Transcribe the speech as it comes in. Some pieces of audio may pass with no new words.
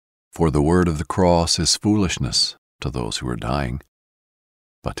For the word of the cross is foolishness to those who are dying,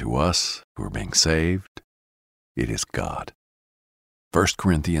 but to us who are being saved, it is God. 1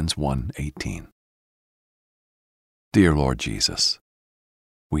 Corinthians 1:18. Dear Lord Jesus,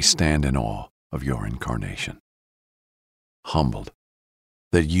 we stand in awe of your incarnation, humbled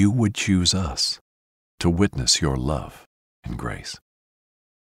that you would choose us to witness your love and grace.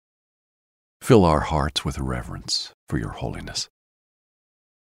 Fill our hearts with reverence for your holiness.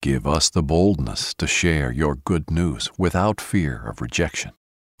 Give us the boldness to share your good news without fear of rejection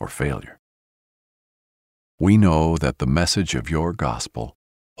or failure. We know that the message of your gospel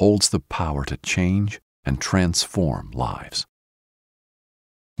holds the power to change and transform lives.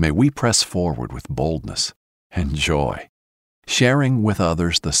 May we press forward with boldness and joy, sharing with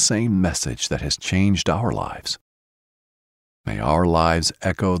others the same message that has changed our lives. May our lives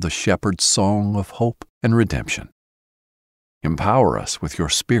echo the shepherd's song of hope and redemption. Empower us with your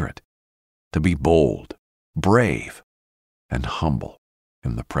Spirit to be bold, brave, and humble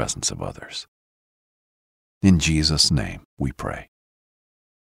in the presence of others. In Jesus' name we pray.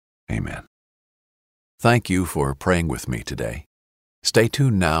 Amen. Thank you for praying with me today. Stay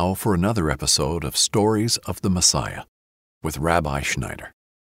tuned now for another episode of Stories of the Messiah with Rabbi Schneider.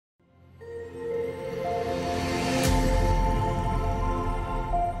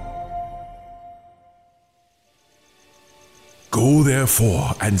 Go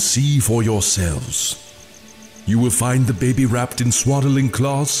therefore and see for yourselves. You will find the baby wrapped in swaddling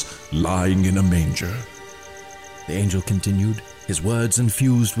cloths, lying in a manger. The angel continued, his words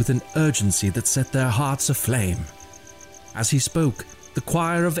infused with an urgency that set their hearts aflame. As he spoke, the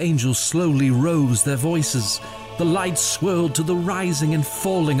choir of angels slowly rose their voices. The lights swirled to the rising and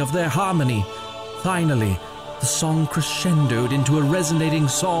falling of their harmony. Finally, the song crescendoed into a resonating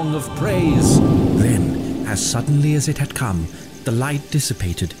song of praise. Then, as suddenly as it had come, the light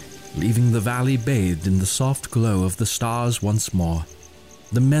dissipated, leaving the valley bathed in the soft glow of the stars once more.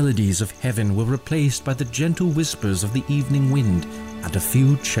 The melodies of heaven were replaced by the gentle whispers of the evening wind and a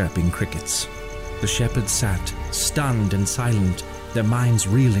few chirping crickets. The shepherds sat, stunned and silent, their minds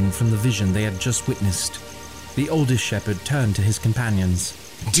reeling from the vision they had just witnessed. The oldest shepherd turned to his companions.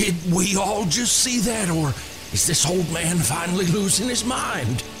 Did we all just see that, or is this old man finally losing his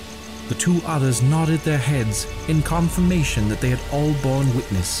mind? The two others nodded their heads in confirmation that they had all borne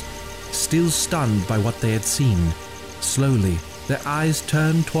witness, still stunned by what they had seen. Slowly, their eyes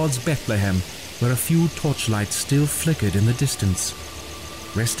turned towards Bethlehem, where a few torchlights still flickered in the distance.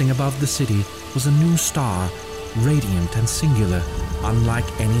 Resting above the city was a new star, radiant and singular,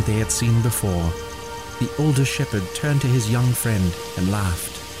 unlike any they had seen before. The older shepherd turned to his young friend and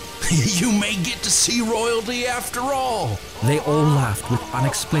laughed. You may get to see royalty after all. They all laughed with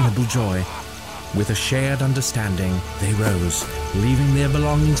unexplainable joy. With a shared understanding, they rose, leaving their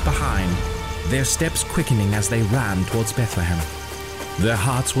belongings behind, their steps quickening as they ran towards Bethlehem. Their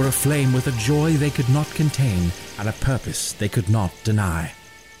hearts were aflame with a joy they could not contain and a purpose they could not deny.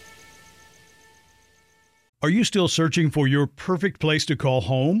 Are you still searching for your perfect place to call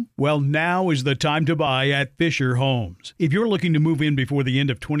home? Well, now is the time to buy at Fisher Homes. If you're looking to move in before the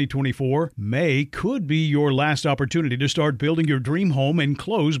end of 2024, May could be your last opportunity to start building your dream home and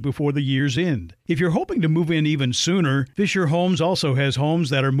close before the year's end. If you're hoping to move in even sooner, Fisher Homes also has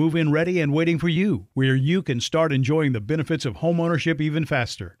homes that are move-in ready and waiting for you, where you can start enjoying the benefits of homeownership even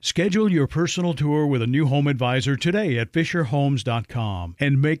faster. Schedule your personal tour with a new home advisor today at FisherHomes.com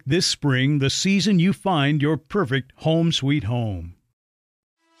and make this spring the season you find your perfect home sweet home.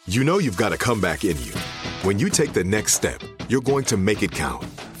 You know you've got a comeback in you. When you take the next step, you're going to make it count.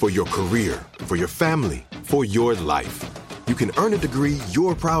 For your career, for your family, for your life. You can earn a degree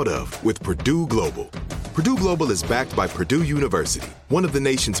you're proud of with Purdue Global. Purdue Global is backed by Purdue University, one of the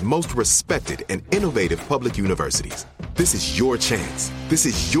nation's most respected and innovative public universities. This is your chance. This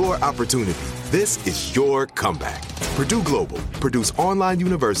is your opportunity. This is your comeback. Purdue Global, Purdue's online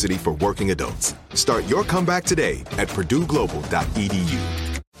university for working adults. Start your comeback today at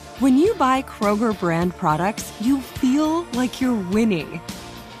purdueglobal.edu. When you buy Kroger brand products, you feel like you're winning.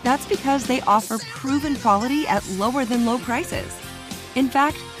 That's because they offer proven quality at lower than low prices. In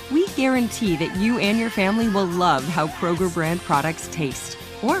fact, we guarantee that you and your family will love how Kroger brand products taste,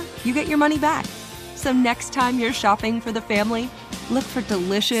 or you get your money back. So next time you're shopping for the family, look for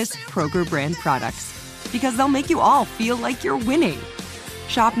delicious Kroger brand products, because they'll make you all feel like you're winning.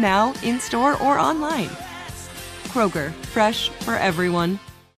 Shop now, in-store, or online. Kroger, fresh for everyone.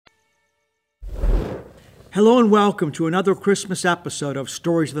 Hello and welcome to another Christmas episode of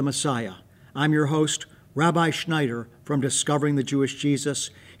Stories of the Messiah. I'm your host, Rabbi Schneider from Discovering the Jewish Jesus,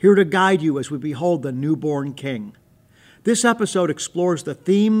 here to guide you as we behold the newborn King. This episode explores the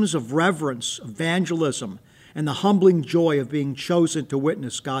themes of reverence, evangelism, and the humbling joy of being chosen to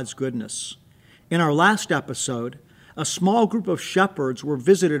witness God's goodness. In our last episode, a small group of shepherds were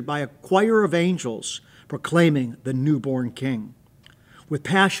visited by a choir of angels proclaiming the newborn King. With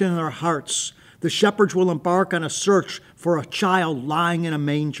passion in their hearts, the shepherds will embark on a search for a child lying in a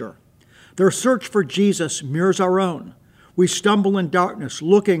manger. Their search for Jesus mirrors our own. We stumble in darkness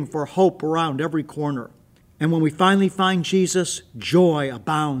looking for hope around every corner. And when we finally find Jesus, joy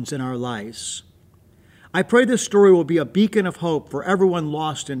abounds in our lives. I pray this story will be a beacon of hope for everyone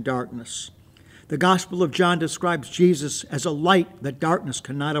lost in darkness. The Gospel of John describes Jesus as a light that darkness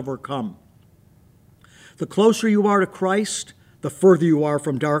cannot overcome. The closer you are to Christ, the further you are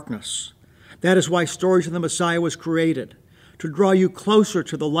from darkness. That is why Stories of the Messiah was created, to draw you closer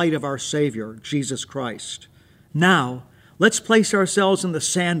to the light of our Savior, Jesus Christ. Now, let's place ourselves in the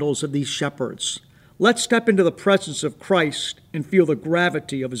sandals of these shepherds. Let's step into the presence of Christ and feel the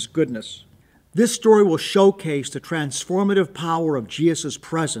gravity of his goodness. This story will showcase the transformative power of Jesus'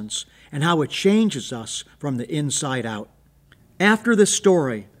 presence and how it changes us from the inside out. After this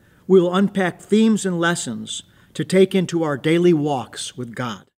story, we will unpack themes and lessons to take into our daily walks with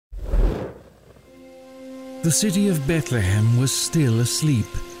God. The city of Bethlehem was still asleep.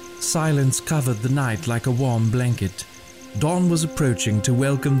 Silence covered the night like a warm blanket. Dawn was approaching to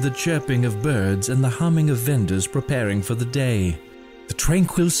welcome the chirping of birds and the humming of vendors preparing for the day. The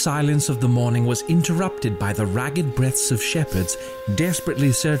tranquil silence of the morning was interrupted by the ragged breaths of shepherds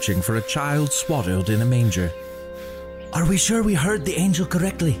desperately searching for a child swaddled in a manger. "Are we sure we heard the angel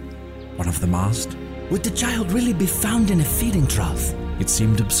correctly?" one of them asked. "Would the child really be found in a feeding trough?" It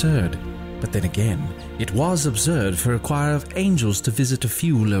seemed absurd, but then again, it was absurd for a choir of angels to visit a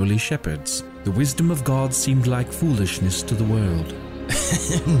few lowly shepherds. The wisdom of God seemed like foolishness to the world.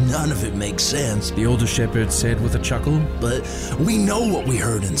 "None of it makes sense," the older shepherd said with a chuckle. "But we know what we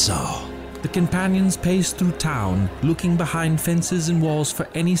heard and saw." The companions paced through town, looking behind fences and walls for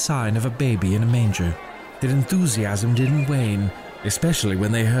any sign of a baby in a manger. Their enthusiasm didn't wane, especially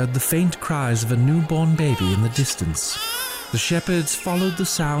when they heard the faint cries of a newborn baby in the distance. The shepherds followed the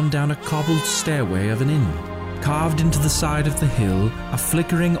sound down a cobbled stairway of an inn. Carved into the side of the hill, a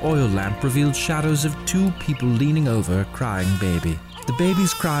flickering oil lamp revealed shadows of two people leaning over a crying baby. The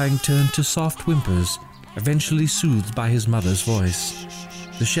baby's crying turned to soft whimpers, eventually soothed by his mother's voice.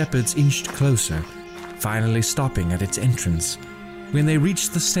 The shepherds inched closer, finally stopping at its entrance. When they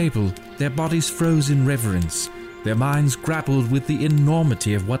reached the stable, their bodies froze in reverence. Their minds grappled with the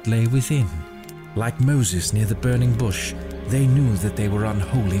enormity of what lay within. Like Moses near the burning bush, they knew that they were on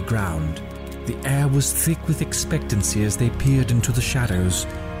holy ground. The air was thick with expectancy as they peered into the shadows.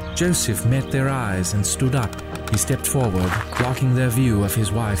 Joseph met their eyes and stood up. He stepped forward, blocking their view of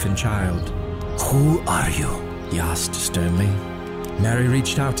his wife and child. "Who are you?" he asked sternly. Mary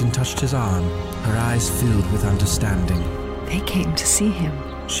reached out and touched his arm, her eyes filled with understanding. "They came to see him,"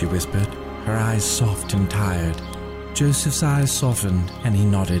 she whispered, her eyes soft and tired. Joseph's eyes softened, and he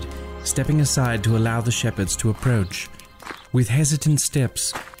nodded, stepping aside to allow the shepherds to approach. With hesitant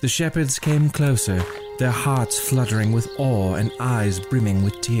steps, the shepherds came closer, their hearts fluttering with awe and eyes brimming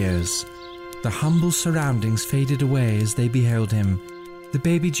with tears. The humble surroundings faded away as they beheld him. The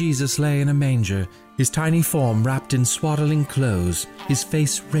baby Jesus lay in a manger, his tiny form wrapped in swaddling clothes, his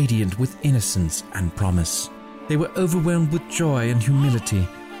face radiant with innocence and promise. They were overwhelmed with joy and humility.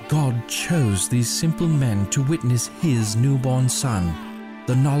 God chose these simple men to witness his newborn son.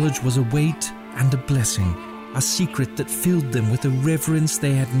 The knowledge was a weight and a blessing, a secret that filled them with a reverence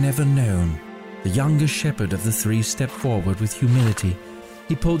they had never known. The younger shepherd of the three stepped forward with humility.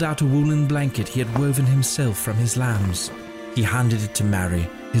 He pulled out a woolen blanket he had woven himself from his lambs. He handed it to Mary.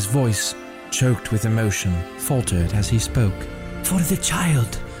 His voice, choked with emotion, faltered as he spoke. "For the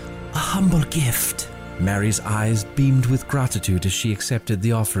child, a humble gift." Mary's eyes beamed with gratitude as she accepted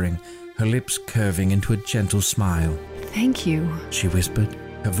the offering, her lips curving into a gentle smile. "Thank you," she whispered.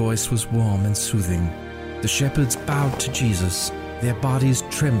 Her voice was warm and soothing. The shepherds bowed to Jesus, their bodies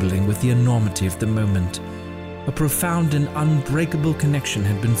trembling with the enormity of the moment. A profound and unbreakable connection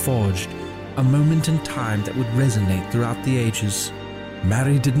had been forged, a moment in time that would resonate throughout the ages.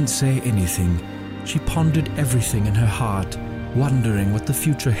 Mary didn't say anything. She pondered everything in her heart, wondering what the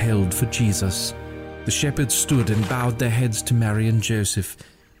future held for Jesus. The shepherds stood and bowed their heads to Mary and Joseph.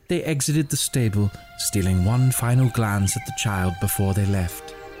 They exited the stable, stealing one final glance at the child before they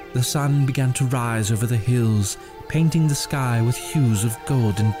left. The sun began to rise over the hills, painting the sky with hues of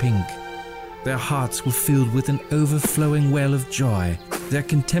gold and pink. Their hearts were filled with an overflowing well of joy. Their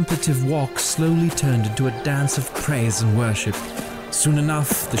contemplative walk slowly turned into a dance of praise and worship. Soon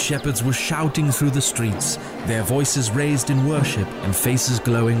enough, the shepherds were shouting through the streets, their voices raised in worship and faces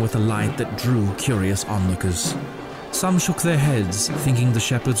glowing with a light that drew curious onlookers. Some shook their heads, thinking the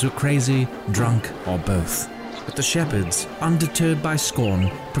shepherds were crazy, drunk, or both. But the shepherds, undeterred by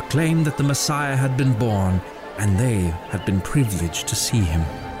scorn, proclaimed that the Messiah had been born, and they had been privileged to see him.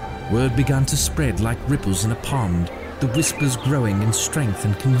 Word began to spread like ripples in a pond, the whispers growing in strength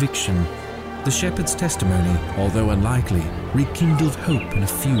and conviction. The shepherd's testimony, although unlikely, rekindled hope in a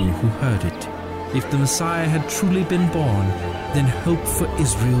few who heard it. If the Messiah had truly been born, then hope for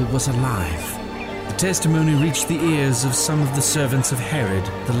Israel was alive. The testimony reached the ears of some of the servants of Herod,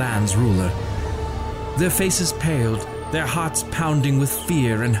 the land's ruler. Their faces paled, their hearts pounding with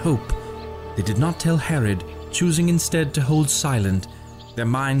fear and hope. They did not tell Herod, choosing instead to hold silent, their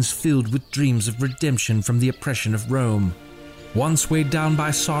minds filled with dreams of redemption from the oppression of Rome. Once weighed down by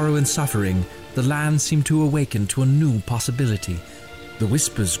sorrow and suffering, the land seemed to awaken to a new possibility. The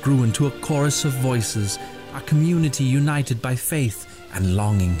whispers grew into a chorus of voices, a community united by faith and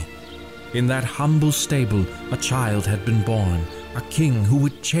longing. In that humble stable, a child had been born, a king who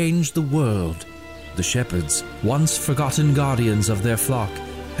would change the world. The shepherds, once forgotten guardians of their flock,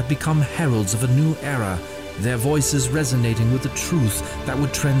 had become heralds of a new era, their voices resonating with a truth that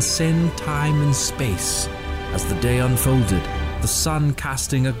would transcend time and space. As the day unfolded, the sun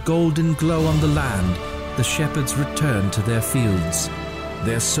casting a golden glow on the land, the shepherds returned to their fields.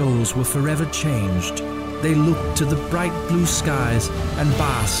 Their souls were forever changed. They looked to the bright blue skies and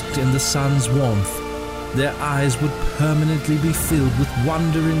basked in the sun's warmth. Their eyes would permanently be filled with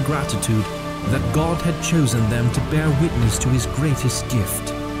wonder and gratitude that God had chosen them to bear witness to his greatest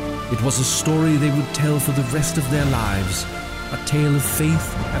gift. It was a story they would tell for the rest of their lives, a tale of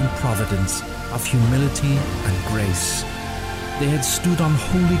faith and providence, of humility and grace. They had stood on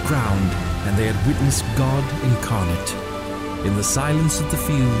holy ground, and they had witnessed God incarnate. In the silence of the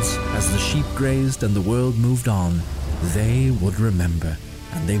fields, as the sheep grazed and the world moved on, they would remember,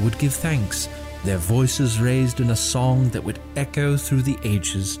 and they would give thanks, their voices raised in a song that would echo through the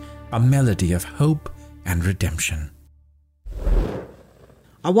ages, a melody of hope and redemption.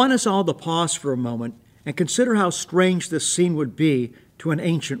 I want us all to pause for a moment and consider how strange this scene would be to an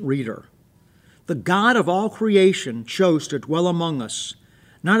ancient reader. The God of all creation chose to dwell among us,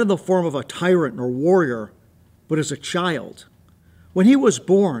 not in the form of a tyrant or warrior, but as a child. When he was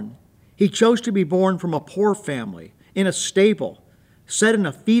born, he chose to be born from a poor family, in a stable, set in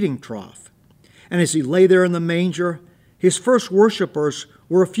a feeding trough. And as he lay there in the manger, his first worshipers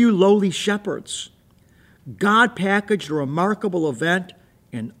were a few lowly shepherds. God packaged a remarkable event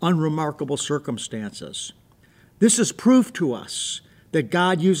in unremarkable circumstances. This is proof to us that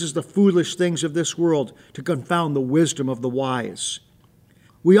God uses the foolish things of this world to confound the wisdom of the wise.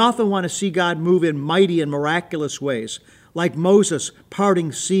 We often want to see God move in mighty and miraculous ways, like Moses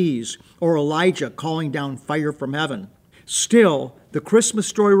parting seas or Elijah calling down fire from heaven. Still, the Christmas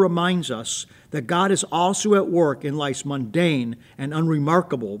story reminds us that God is also at work in life's mundane and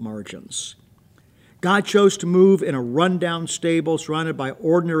unremarkable margins. God chose to move in a rundown stable surrounded by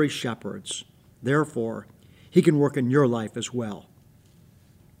ordinary shepherds. Therefore, he can work in your life as well.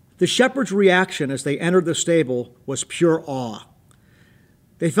 The shepherds' reaction as they entered the stable was pure awe.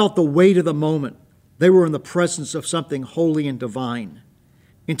 They felt the weight of the moment. They were in the presence of something holy and divine.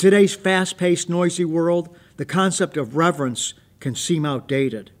 In today's fast-paced, noisy world, the concept of reverence can seem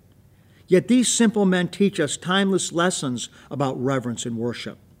outdated. Yet these simple men teach us timeless lessons about reverence and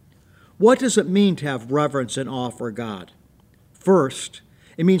worship. What does it mean to have reverence and awe for God? First,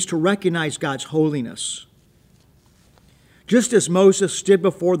 it means to recognize God's holiness. Just as Moses stood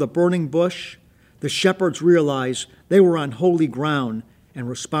before the burning bush, the shepherds realized they were on holy ground and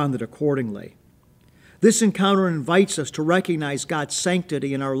responded accordingly. This encounter invites us to recognize God's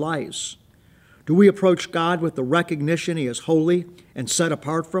sanctity in our lives. Do we approach God with the recognition he is holy and set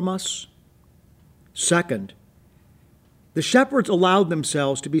apart from us? Second, the shepherds allowed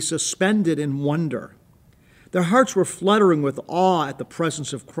themselves to be suspended in wonder. Their hearts were fluttering with awe at the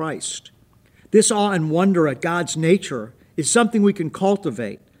presence of Christ. This awe and wonder at God's nature is something we can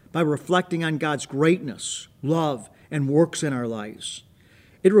cultivate by reflecting on God's greatness, love, and works in our lives.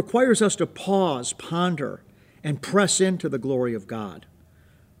 It requires us to pause, ponder, and press into the glory of God.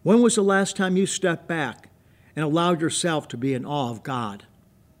 When was the last time you stepped back and allowed yourself to be in awe of God?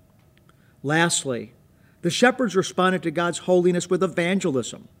 Lastly, the shepherds responded to God's holiness with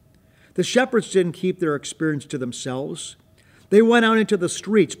evangelism. The shepherds didn't keep their experience to themselves. They went out into the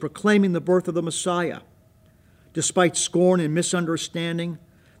streets proclaiming the birth of the Messiah. Despite scorn and misunderstanding,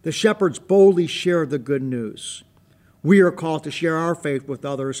 the shepherds boldly shared the good news. We are called to share our faith with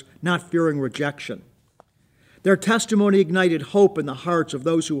others, not fearing rejection. Their testimony ignited hope in the hearts of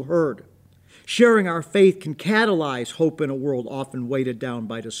those who heard. Sharing our faith can catalyze hope in a world often weighted down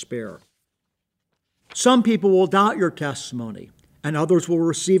by despair. Some people will doubt your testimony, and others will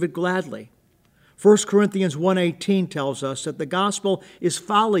receive it gladly. 1 Corinthians 1:18 tells us that the gospel is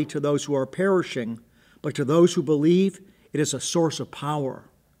folly to those who are perishing, but to those who believe, it is a source of power.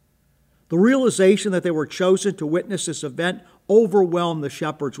 The realization that they were chosen to witness this event overwhelmed the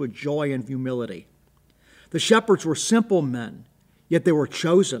shepherds with joy and humility. The shepherds were simple men, yet they were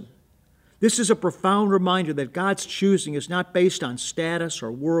chosen. This is a profound reminder that God's choosing is not based on status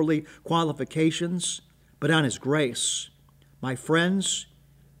or worldly qualifications, but on His grace. My friends,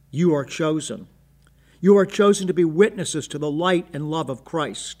 you are chosen. You are chosen to be witnesses to the light and love of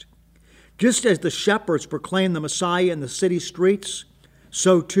Christ. Just as the shepherds proclaimed the Messiah in the city streets,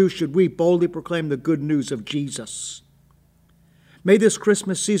 so too should we boldly proclaim the good news of Jesus. May this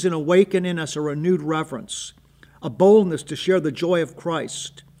Christmas season awaken in us a renewed reverence, a boldness to share the joy of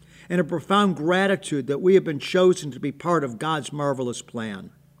Christ, and a profound gratitude that we have been chosen to be part of God's marvelous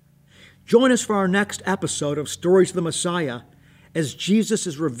plan. Join us for our next episode of Stories of the Messiah as Jesus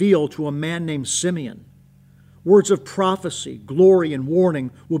is revealed to a man named Simeon. Words of prophecy, glory, and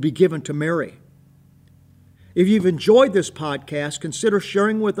warning will be given to Mary. If you've enjoyed this podcast, consider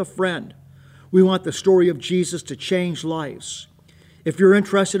sharing with a friend. We want the story of Jesus to change lives. If you're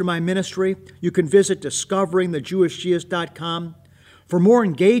interested in my ministry, you can visit discoveringthejewishjesus.com. For more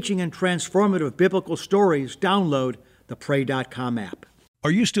engaging and transformative biblical stories, download the Pray.com app. Are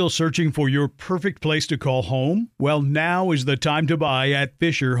you still searching for your perfect place to call home? Well, now is the time to buy at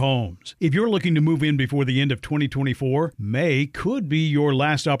Fisher Homes. If you're looking to move in before the end of 2024, May could be your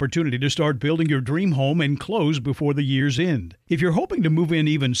last opportunity to start building your dream home and close before the year's end. If you're hoping to move in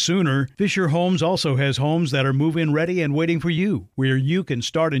even sooner, Fisher Homes also has homes that are move-in ready and waiting for you, where you can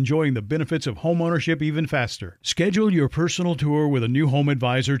start enjoying the benefits of homeownership even faster. Schedule your personal tour with a new home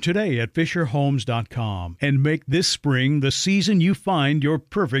advisor today at FisherHomes.com and make this spring the season you find your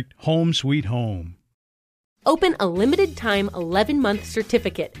perfect home sweet home. Open a limited-time 11-month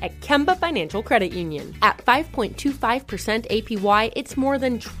certificate at Kemba Financial Credit Union. At 5.25% APY, it's more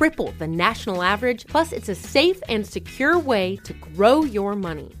than triple the national average, plus it's a safe and secure way to grow your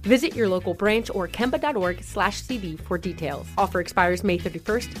money. Visit your local branch or kemba.org/CD for details. Offer expires May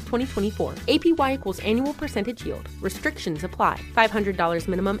 31st, 2024. APY equals annual percentage yield. Restrictions apply. $500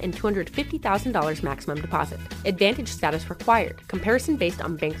 minimum and $250,000 maximum deposit. Advantage status required. Comparison based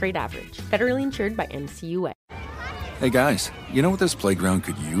on bank rate average. Federally insured by NCUA. Hey guys, you know what this playground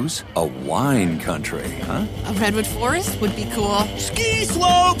could use? A wine country, huh? A redwood forest would be cool. Ski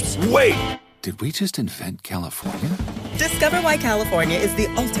slopes! Wait! Did we just invent California? Discover why California is the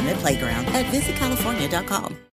ultimate playground at visitcalifornia.com.